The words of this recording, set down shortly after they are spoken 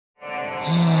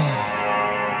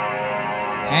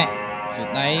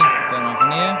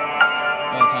nè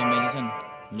rồi thay mình xem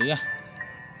lửa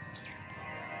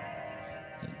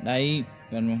đây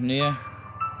gần một nè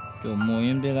chỗ mùi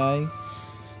em tới đây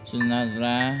xin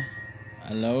ra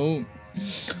alo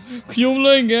nhung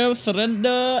lên kìa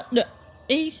surrender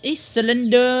ý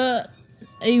cylinder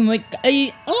ý mấy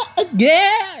ý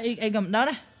ghê ý cầm đó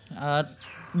đấy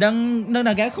đừng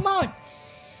là cái không thôi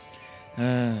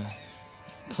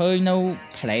thôi đâu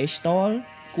Play Store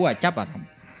của chấp à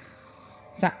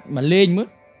dạ mà lên mất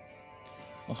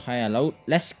ok alo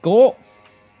let's go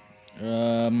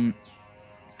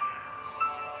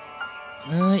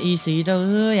easy đâu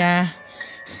ơi à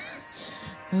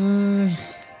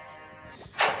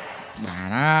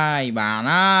ơi bà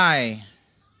ơi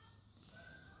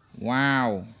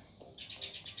wow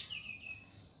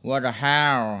what the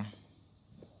hell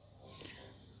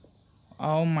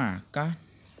oh my god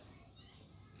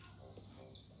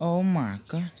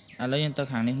à lấy nhân tơ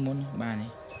hàng này muốn bà này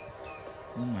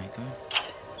oh my god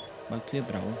bà kia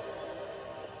bro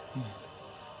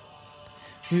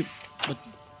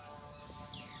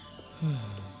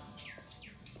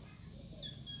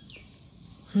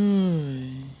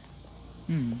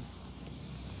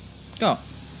go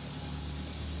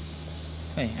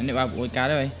hey anh đi vào buổi cá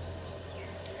đây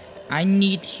I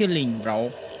need healing bro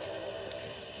oh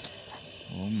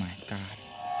my god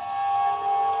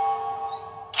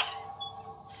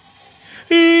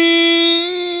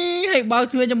hay bao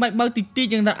thưa cho mày bao tịt tịt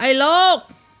chẳng là ai lốc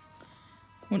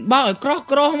mình bao ở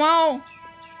cross mau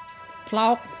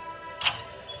plog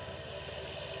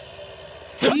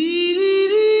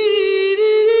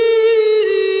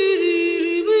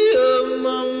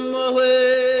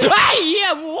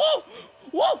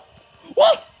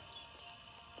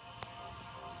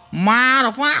ma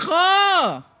nó phá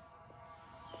khơ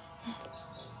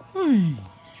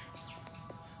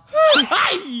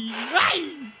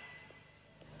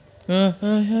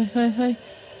hey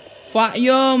fuck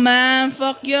you man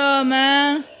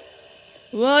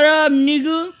what up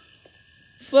nigga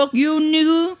fuck you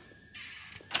nigga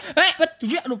hey bắt tụi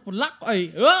nó một lắc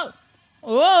ấy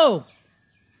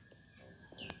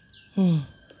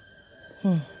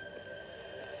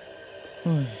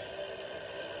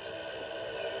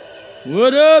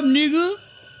what up nigga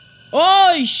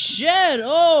oh shit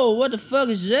oh what the fuck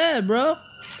is that bro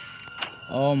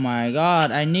oh my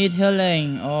god I need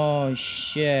healing oh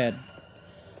shit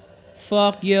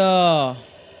fuck you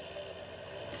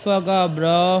fuck up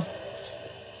bro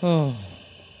oh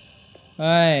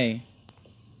hey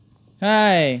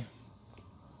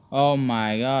oh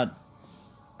my god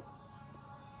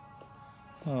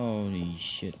holy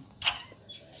shit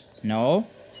no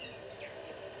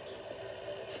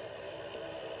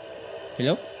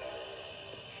hello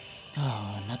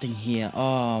oh nothing here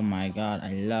oh my god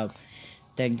I love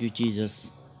thank you Jesus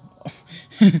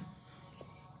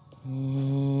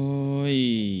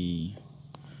ôi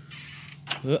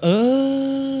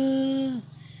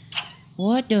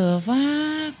what the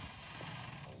fuck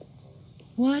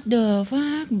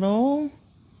bro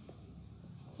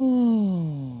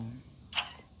oh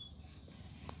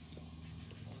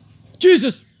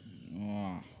Jesus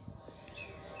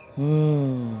oh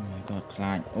my god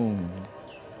climb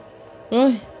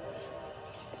ơi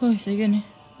sao cái này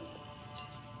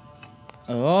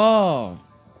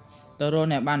tơ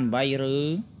này ban bay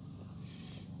rứ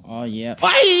oh yeah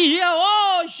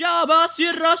oh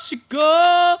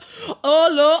shabasirasika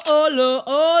olo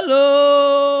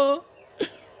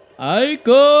I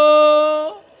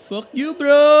go fuck you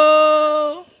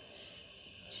bro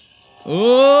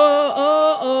oh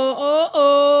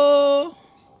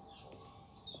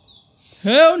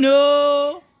hell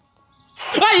no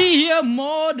I am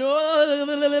model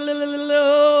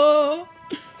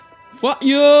fuck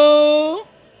you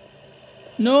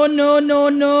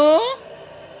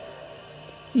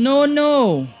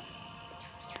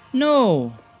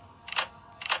no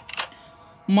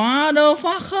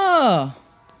motherfucker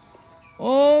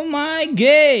oh my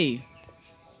gay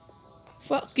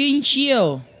fucking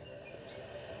chill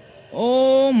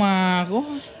oh my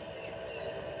god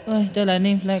ơi tôi lại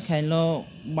nên flag khai lô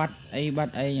bắt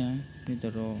ai nhá đi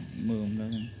tôi rồi mượm đó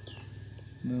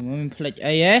mượm mình flag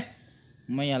ai ấy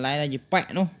mày lại là gì bẹ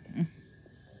luôn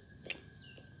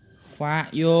phá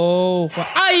vô phá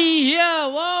ai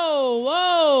yeah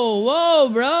whoa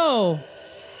bro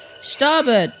stop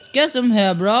it get some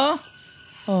help bro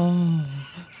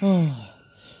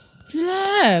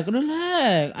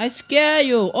relax I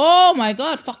scare you oh my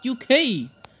god fuck you key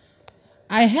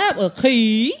I have a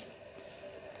key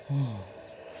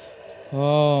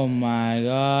oh my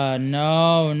god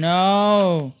no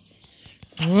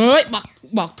ơi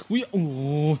bật thúi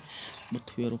bật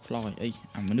thúi rồi ploi ấy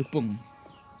mà nước bùng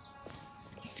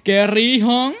scary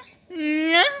hông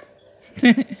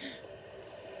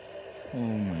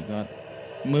oh my god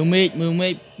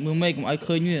mưa mệt cũng ai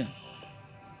khơi như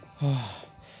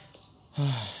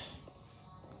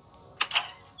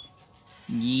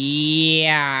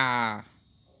yeah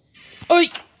ơi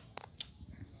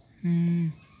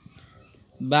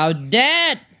about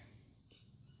that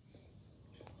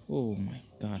oh my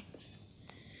god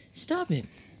stop it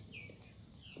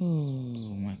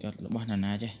oh my god lepas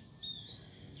nana aja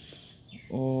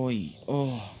ôi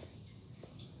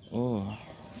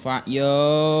phạt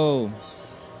vô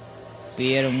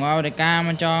bia đồng ngô đại ca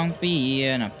mà chọn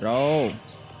bia nè bro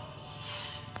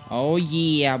oh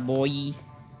yeah boy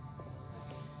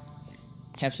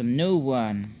have some new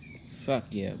one fuck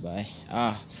yeah boy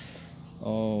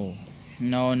oh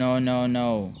no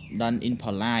done in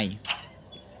polite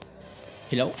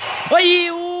hello ôi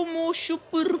mo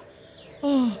super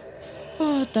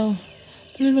tao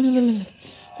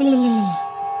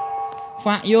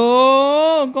phạt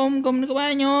vô công các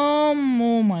bạn nhóm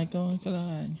oh my god các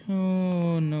bạn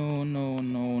oh no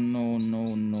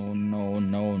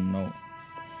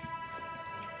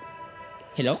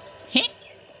hello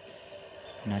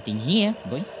nothing here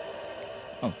boy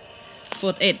oh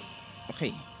first aid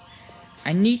okay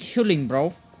I need healing bro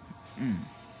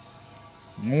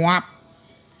ngoạp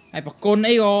ai bà côn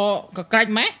ấy có cách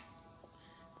mấy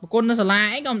bà côn nó sẽ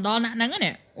lại còn đó nặng nắng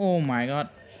nè oh my god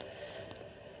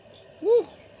oh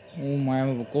my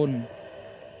bà côn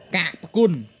cạc bà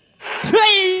côn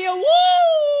hey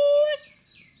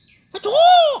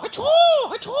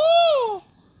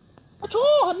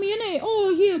achoo hạt miếng này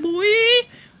oh yeah boy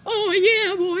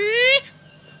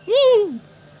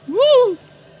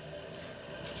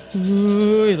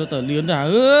ơi tao tờ liến ra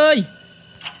ơi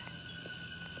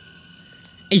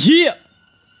ấy hia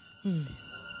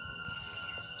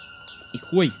ý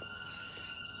khui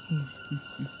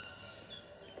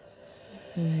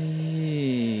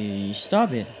hey,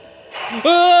 stop it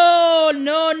oh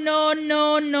no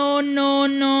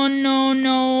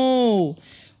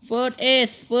first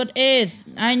aid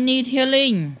I need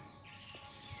healing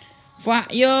phạ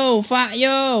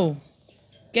yo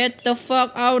get the fuck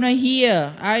out of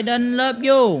here I don't love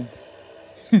you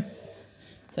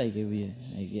say cái gì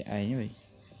này cái ai như vậy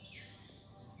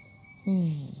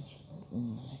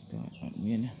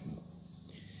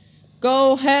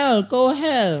go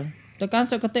hell tao can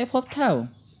sao có thể phốp thảo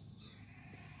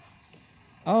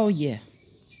oh yeah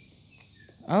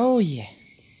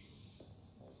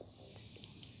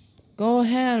go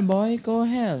hell boy go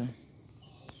hell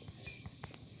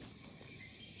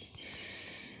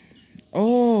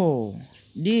oh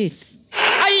this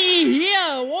ai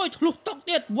here ôi lục tóc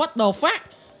tiệt what the fuck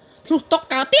lục tóc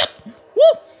cá tiệt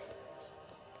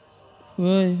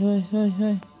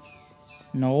hơi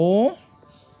nổ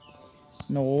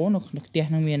nó tiệt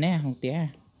nó miền nè không tiệt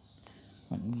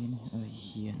còn miền ơi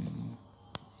hiền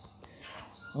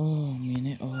oh miền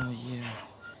này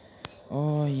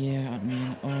oh yeah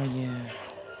admin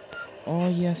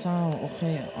oh yeah sao ok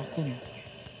aku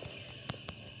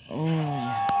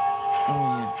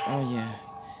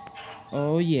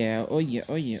oh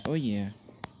yeah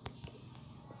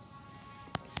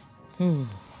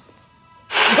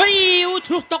ôi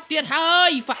thước tóc tiệt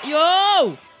hơi phải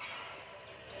vô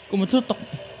cùng một thước tóc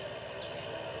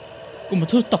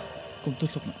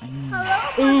anh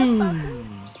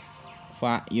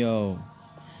phải vô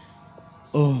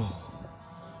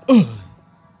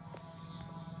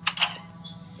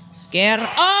get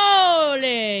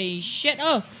holy shit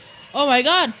oh my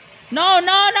god no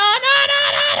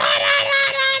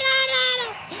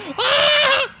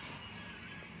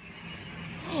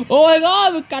oh my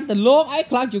god mình cắt từ lốp ấy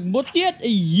khlang chừng một tiết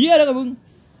ý hia đó các bưng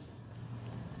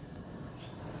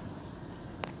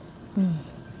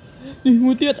đi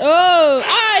một tiết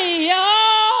ai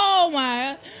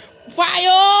mà phải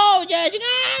vô trời chứ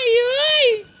ai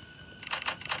ơi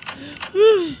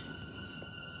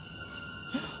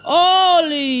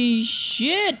holy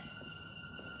shit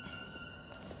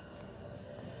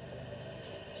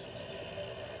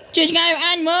chơi ngay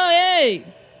anh mơ ơi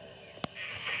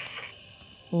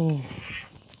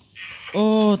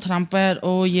trumpet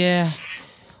oh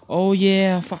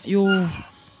yeah fuck you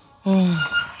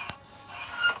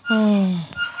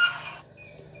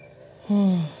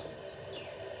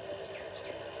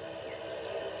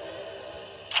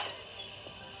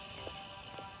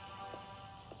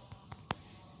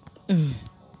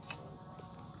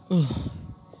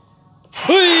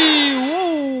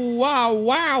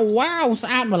wow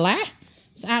saan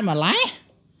mà lá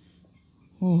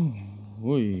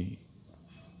ôi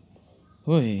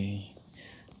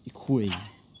khui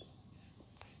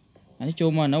anh cho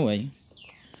mà nó vậy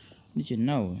Đi chuyển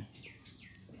nào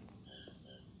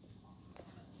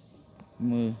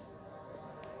mưa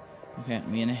hẹn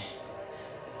miếng này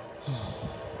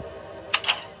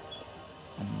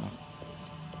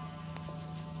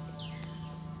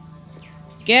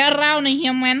get around này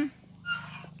here man.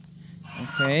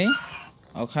 Okay,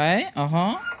 okay,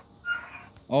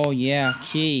 oh yeah,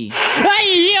 key.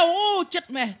 Hey,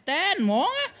 chết mẹ tên món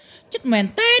á, chết mẹ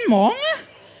tên món á,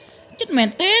 chết mẹ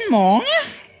tên món á.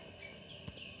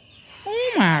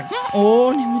 Oh my god,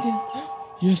 oh này mới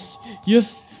yes,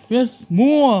 yes, yes,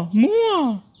 mua,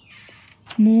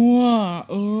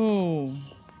 oh.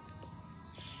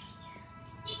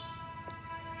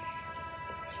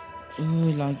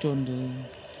 Ơi, lang trồn rồi,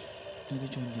 lang cái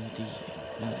trồn rồi thì,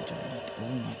 lang cái trồn rồi thì,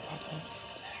 oh my god, what the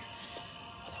fuck is that?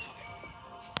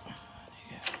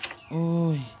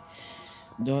 Ôi,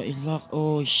 door is locked,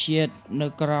 oh shit, no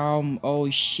ground, oh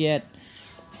shit,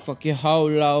 fuck you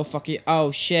hello, fuck you,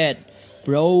 oh shit,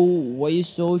 bro, why you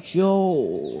so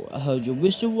chill? I heard you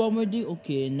whistle already,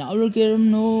 okay, now look at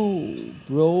him, no,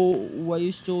 bro, why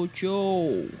you so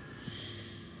chill?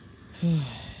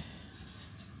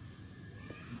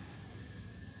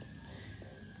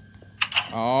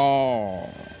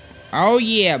 Oh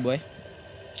yeah boy.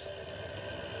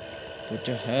 Put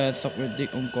your head up with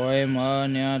dick on coi mà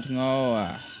nè ngô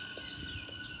à.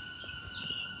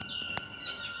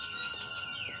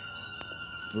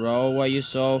 Bro, why you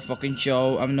so fucking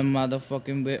chill? I'm the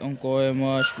motherfucking bit on coi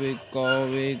mà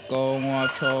we go ngọc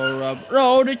cho rap.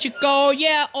 Bro, did you go?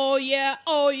 Yeah, oh yeah,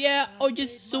 oh yeah, oh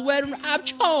just swear I'm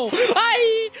chill.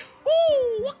 Ay,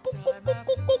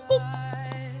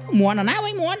 muốn à nào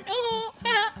ấy muốn.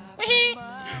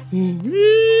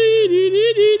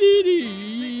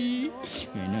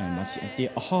 Ngày này bác sĩ anh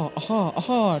tiền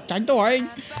tránh tôi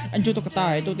anh cho tôi cái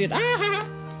tài tôi tiền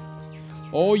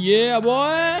oh yeah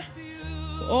boy,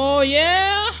 oh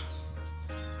yeah,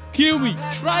 kill me,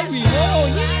 try me, oh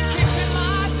yeah, oh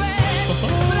yeah.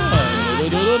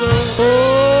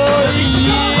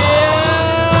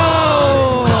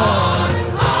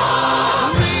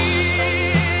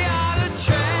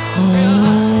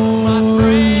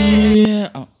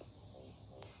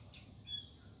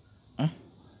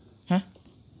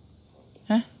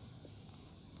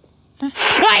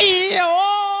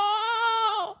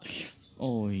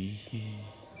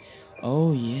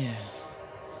 Oh yeah,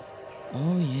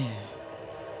 oh yeah,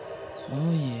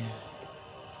 oh yeah,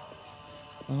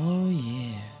 oh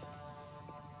yeah,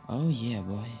 oh yeah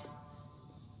boy.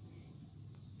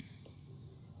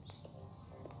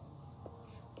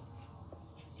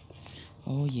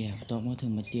 Oh yeah, tôi mới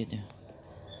thường một tiết à.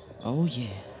 Oh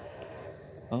yeah,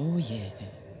 oh yeah,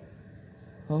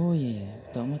 oh yeah,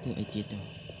 tôi mới thường ấy tiết à.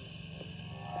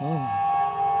 Oh,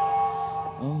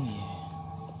 oh yeah.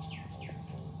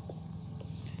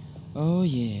 Oh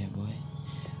yeah, boy.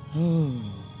 Oh,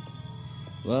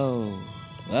 whoa,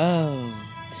 whoa.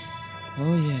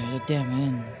 Oh yeah, look there,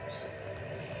 man.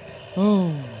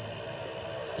 Oh,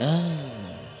 oh,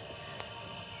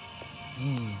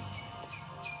 oh.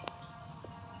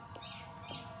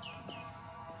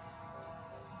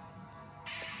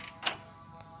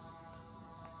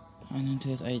 Anh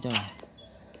thưa ai đâu?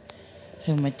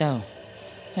 Thưa mấy tao,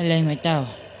 hay lên mấy tao?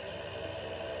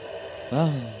 Wow.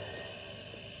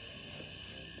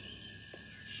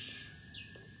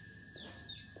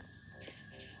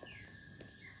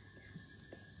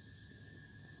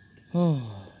 Oh.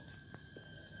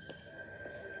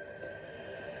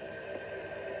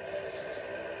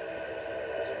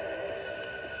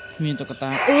 Minta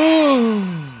kata. Oh.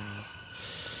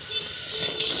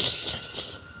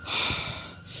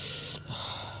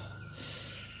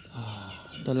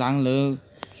 Tao lăng lơ.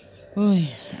 Ôi,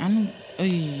 anh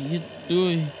ơi, giật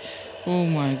tôi. Oh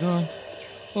my god.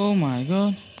 Oh my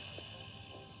god.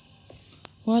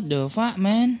 What the fuck,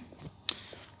 man?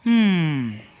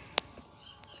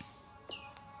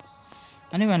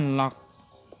 Anh ấy bạn lọc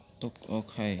tục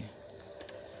ok.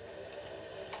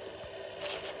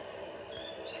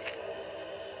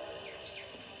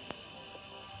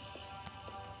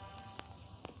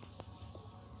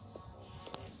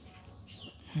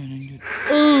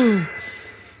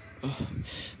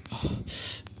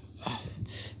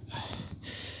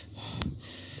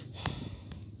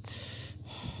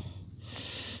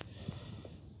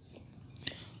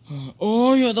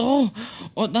 Ôi giờ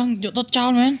tôi đang giờ tôi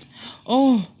trao man.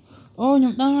 Ô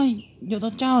nhầm tăng ơi, giờ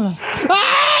tao trao là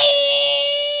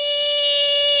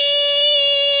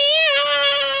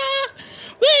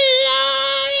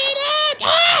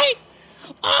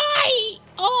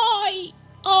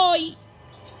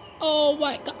oh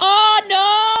my god, oh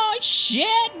no,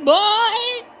 shit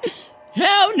boy,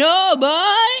 hell no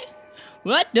boy,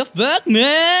 What the fuck,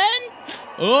 man?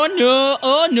 Oh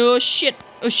no, shit.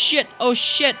 Oh shit.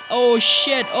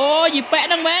 Oh, gì bẹ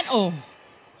đang man. Oh.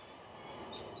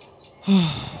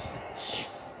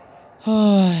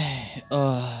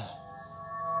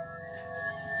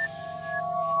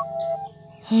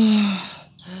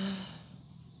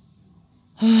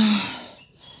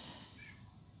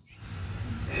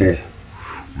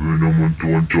 Vì nó mình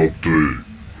toàn chọc thì